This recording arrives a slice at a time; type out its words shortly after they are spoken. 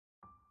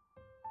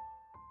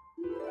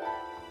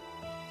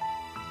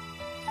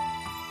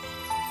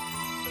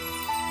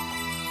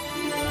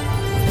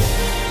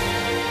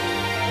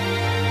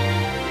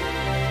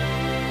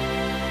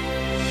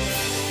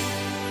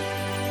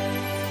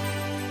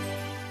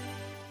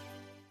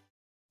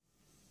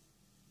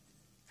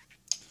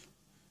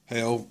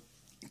Hey all,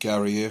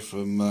 Gary here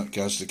from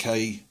Gaz the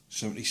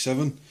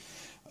K77.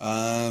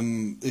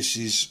 This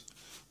is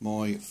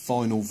my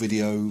final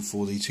video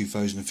for the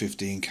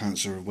 2015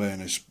 Cancer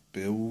Awareness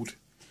build.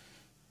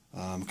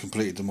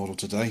 Completed the model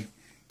today.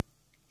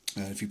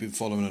 If you've been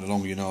following it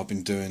along, you know I've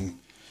been doing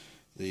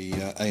the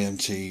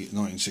AMT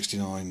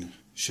 1969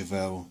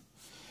 Chevelle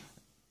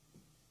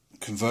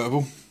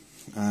convertible,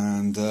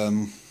 and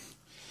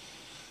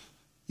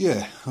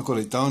yeah, I got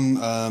it done.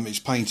 It's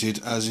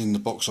painted as in the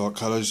box art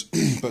colours,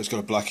 but it's got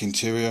a black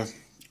interior.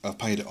 I've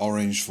painted it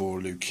orange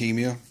for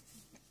leukemia.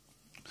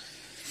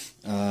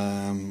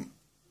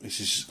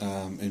 This is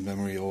in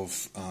memory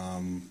of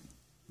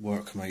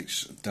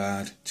workmate's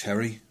dad,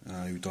 Terry,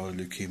 who died of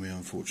leukemia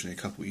unfortunately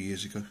a couple of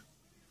years ago.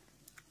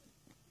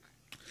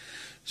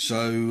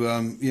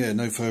 So yeah,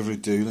 no further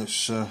ado,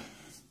 let's I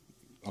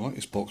like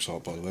this box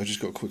art, by the way. I just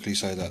got to quickly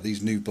say that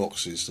these new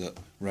boxes that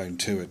Round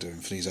 2 are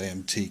doing for these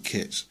AMT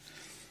kits,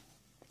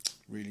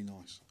 really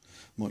nice.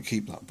 Might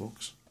keep that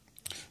box.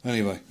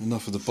 Anyway,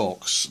 enough of the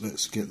box,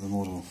 let's get the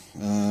model.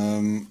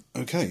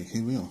 Okay,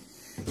 here we are.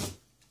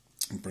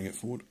 Bring it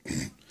forward.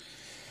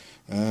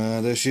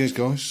 There she is,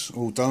 guys,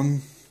 all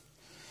done.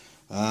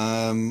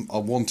 I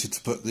wanted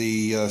to put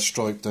the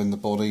stripe down the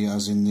body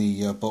as in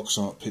the box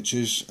art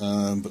pictures,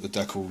 but the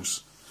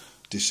decals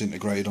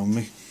disintegrated on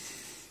me.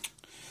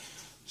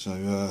 So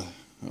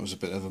that was a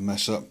bit of a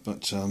mess up,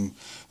 but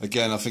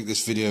again, I think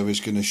this video is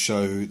going to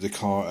show the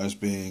car as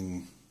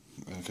being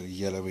kind of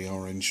yellowy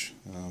orange.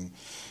 I'm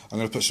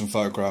going to put some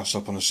photographs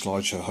up on a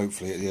slideshow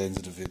hopefully at the end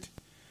of the vid,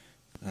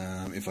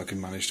 if I can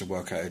manage to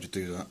work out how to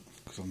do that,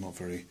 because I'm not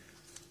very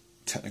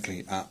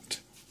technically apt,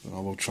 but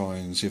I will try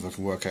and see if I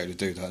can work out how to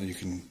do that, and you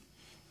can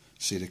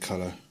see the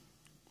colour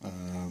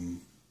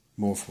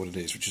more for what it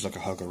is, which is like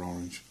a hugger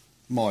orange.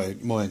 My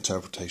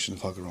interpretation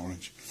of hugger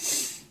orange.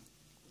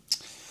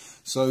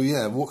 So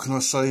yeah, what can I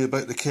say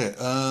about the kit?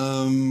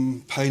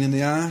 Pain in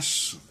the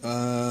ass,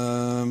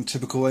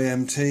 typical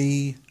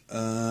AMT,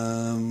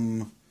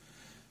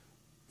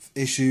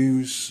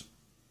 issues,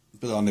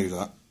 but I knew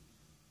that.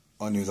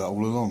 I knew that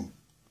all along.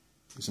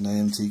 It's an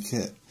AMT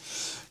kit.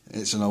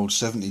 It's an old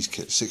 70s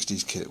kit,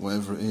 60s kit,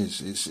 whatever it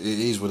is. It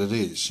is what it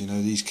is. You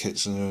know, these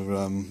kits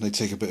are they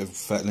take a bit of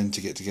fettling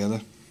to get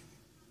together.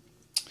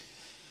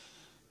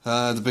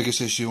 The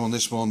biggest issue on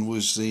this one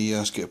was the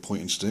let's get a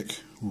pointing stick.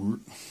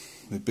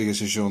 The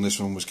biggest issue on this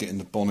one was getting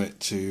the bonnet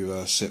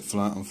to sit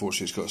flat.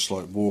 Unfortunately, it's got a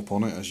slight warp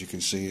on it. As you can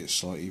see, it's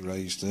slightly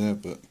raised there,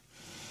 but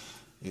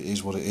it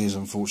is what it is,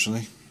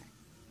 unfortunately.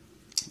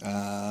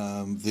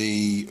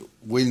 The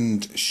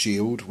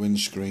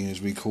windscreen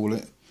as we call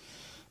it,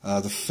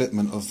 the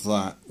fitment of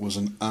that was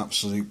an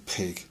absolute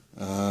pig.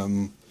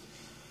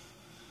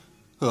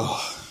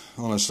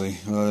 Honestly,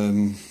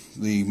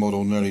 the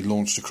model nearly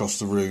launched across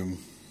the room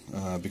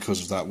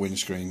because of that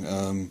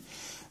windscreen.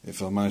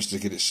 If I managed to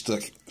get it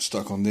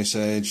stuck on this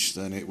edge,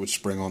 then it would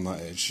spring on that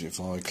edge. If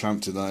I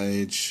clamped at that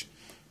edge,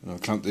 and I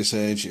clamped this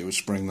edge, it would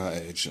spring that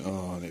edge.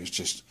 Oh, and it was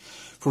just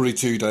probably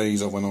 2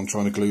 days I went on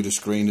trying to glue the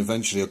screen.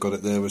 Eventually I got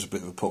it there with a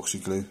bit of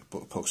epoxy glue,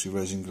 epoxy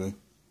resin glue.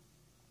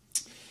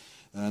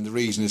 And the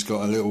reason it's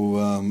got a little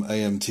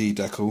AMT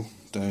decal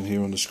down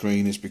here on the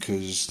screen is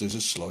because there's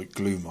a slight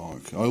glue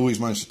mark. I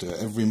always manage to do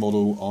it. Every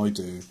model I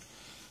do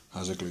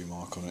has a glue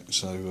mark on it,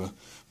 so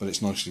but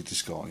it's nicely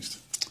disguised.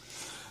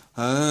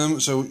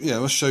 So yeah,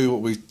 let's show you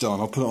what we've done.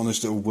 I'll put it on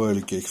this little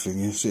whirligig thing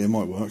here. See, it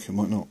might work, it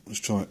might not. Let's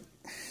try it.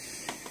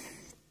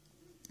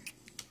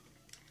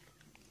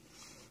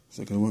 Is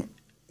that going to work?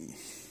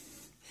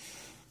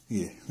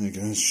 Yeah, there you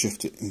go. Let's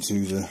shift it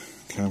into the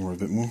camera a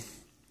bit more.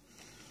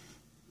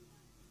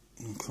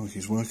 Looks like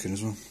it's working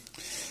as well.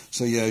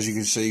 So yeah, as you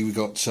can see, we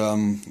got a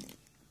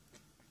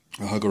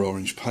hugger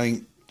orange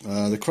paint.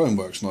 The chrome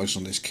works nice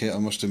on this kit, I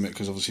must admit,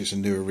 because obviously it's a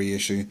newer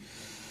reissue.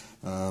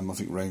 I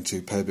think Round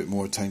 2 pay a bit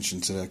more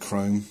attention to their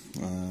chrome,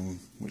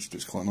 which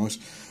looks quite nice.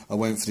 I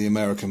went for the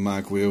American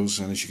mag wheels,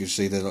 and as you can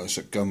see, they're like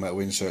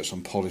gunmetal inserts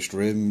on polished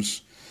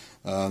rims.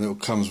 It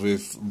comes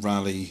with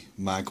Rally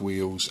mag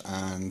wheels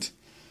and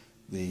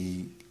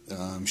the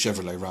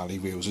Chevrolet Rally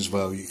wheels as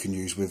well. You can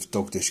use with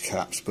dog dish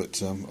caps,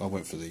 but I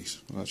went for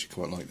these. I actually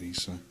quite like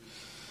these, so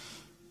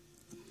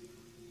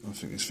I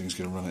think this thing's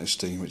going to run out of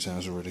steam, which it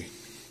has already.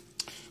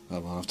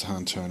 I'll have to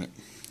hand turn it.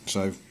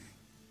 So.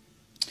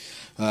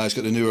 It's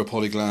got the newer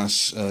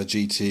Polyglass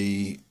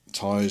GT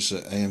tyres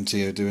that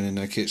AMT are doing in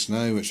their kits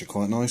now, which are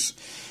quite nice.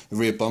 The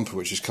rear bumper,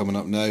 which is coming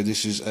up now,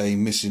 this is a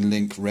missing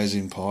link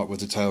resin part with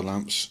the tail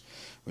lamps,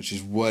 which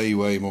is way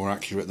more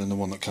accurate than the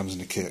one that comes in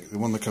the kit. The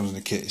one that comes in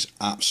the kit is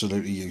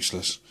absolutely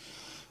useless.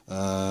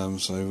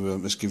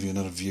 Let's give you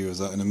another view of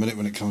that in a minute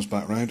when it comes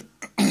back round.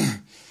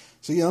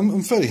 So yeah,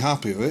 I'm fairly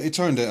happy with it. It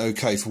turned out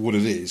okay for what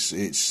it is.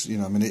 It's, you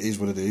know, I mean, it is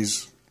what it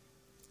is.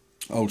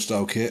 Old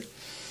style kit.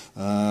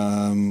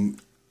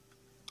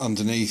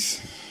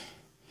 Underneath,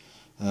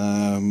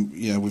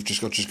 yeah, we've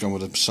just gone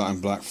with a satin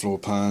black floor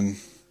pan.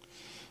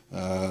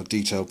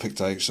 Detail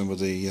picked out some of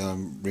the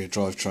rear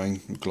drivetrain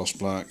with gloss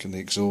black and the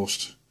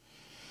exhaust.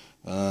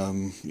 You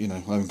know,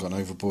 I haven't gone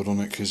overboard on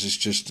it because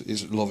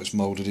it's a lot of it's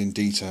moulded in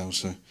detail.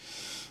 So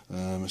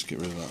Let's get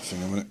rid of that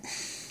thing in a minute.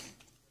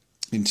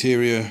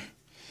 Interior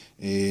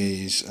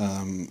is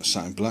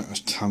satin black. That's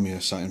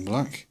Tamiya satin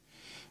black.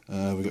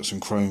 We've got some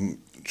chrome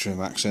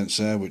trim accents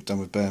there. We're done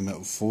with bare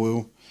metal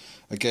foil.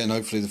 Again,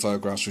 hopefully the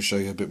photographs will show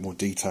you a bit more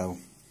detail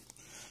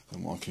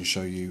than what I can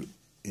show you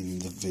in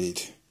the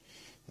vid.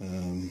 I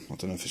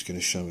don't know if it's going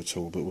to show at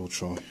all, but we'll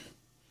try.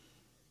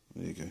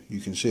 There you go. You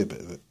can see a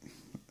bit of it.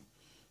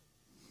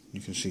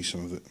 You can see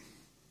some of it.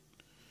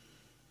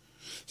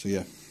 So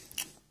yeah,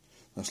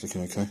 that's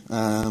looking okay.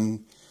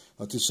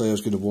 I did say I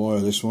was going to wire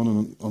this one,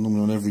 and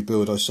on every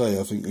build I say,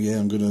 I think, yeah,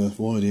 I'm going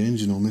to wire the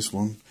engine on this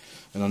one,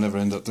 and I never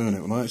end up doing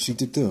it. Well, I actually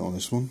did do it on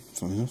this one,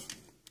 funny enough.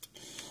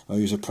 I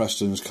use a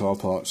Preston's car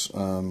parts.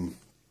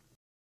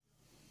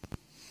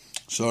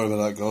 Sorry about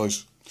that,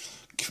 guys.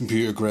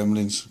 Computer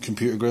gremlins,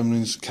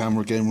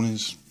 camera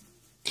gremlins,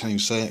 can't even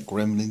say it,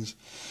 gremlins.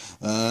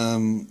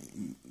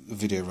 The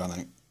video ran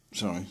out,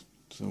 sorry.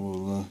 So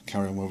we'll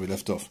carry on where we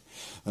left off.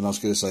 And I was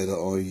going to say that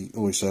I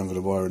always say I'm going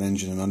to wire an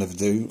engine, and I never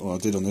do. Well, I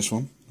did on this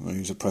one. I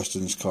use a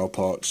Preston's car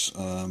parts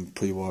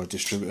pre-wired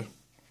distributor,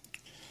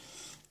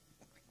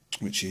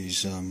 which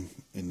is in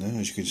there,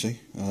 as you can see.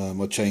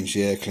 I changed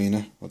the air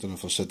cleaner. I don't know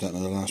if I said that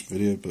in the last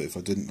video, but if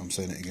I didn't, I'm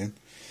saying it again.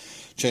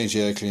 Changed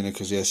the air cleaner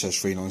because the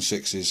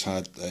SS396s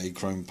had a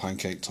chrome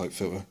pancake type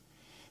filter,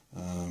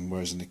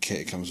 whereas in the kit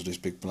it comes with this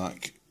big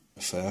black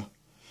affair.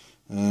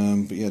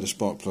 But yeah, the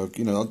spark plug,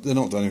 you know, they're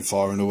not done in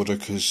firing order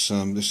because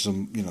this is a,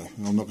 you know,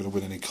 I'm not going to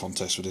win any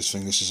contests with this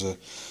thing. This is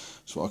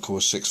it's what I call a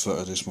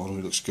 6-footer. This model,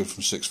 it looks good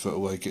from 6 foot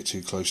away. Get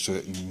too close to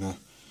it, and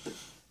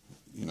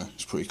you know,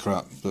 it's pretty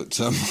crap. But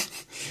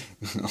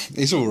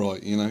it's all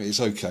right. You know,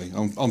 it's okay.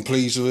 I'm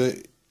pleased with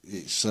it.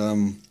 It's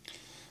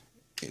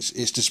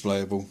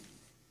displayable,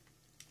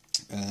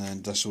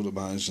 and that's all that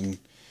matters. And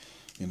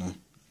you know,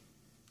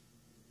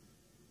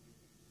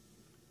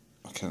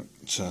 I can't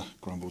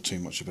grumble too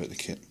much about the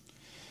kit.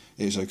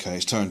 It's okay.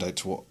 It's turned out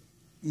to what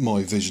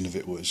my vision of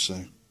it was,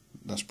 so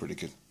that's pretty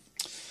good.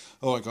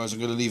 Alright guys, I'm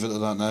going to leave it at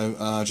that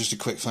now. Just a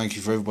quick thank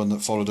you for everyone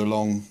that followed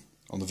along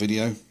on the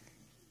video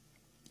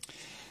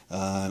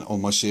and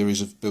on my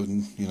series of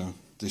building, you know,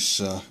 this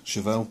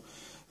Chevelle.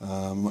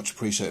 Much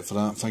appreciated for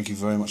that. Thank you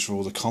very much for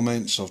all the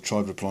comments. I've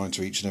tried replying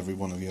to each and every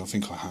one of you. I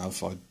think I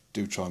have. I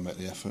do try and make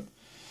the effort.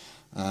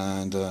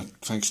 And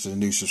thanks to the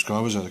new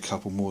subscribers, I had a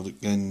couple more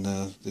again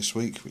this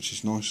week, which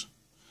is nice.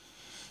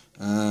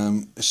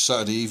 It's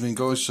Saturday evening,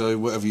 guys, so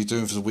whatever you're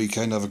doing for the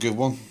weekend, have a good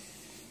one.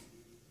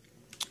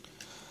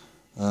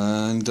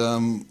 And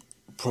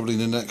probably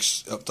the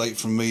next update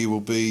from me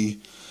will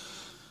be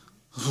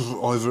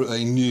either a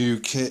new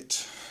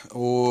kit,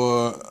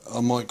 or I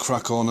might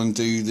crack on and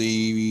do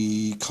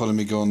the Colin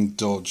McGon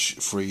Dodge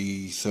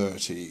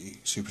 330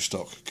 Super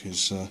Stock,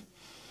 because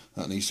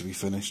that needs to be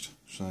finished.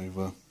 So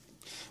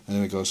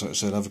anyway guys, like I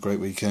said, have a great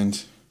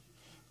weekend.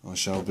 I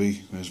shall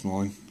be, there's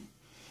mine.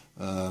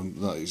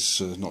 That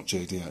is not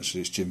JD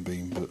actually, it's Jim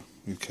Beam, but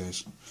who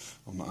cares,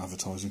 I'm not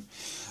advertising.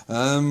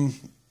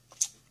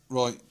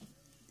 Right,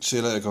 see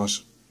you later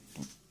guys,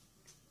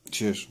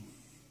 cheers.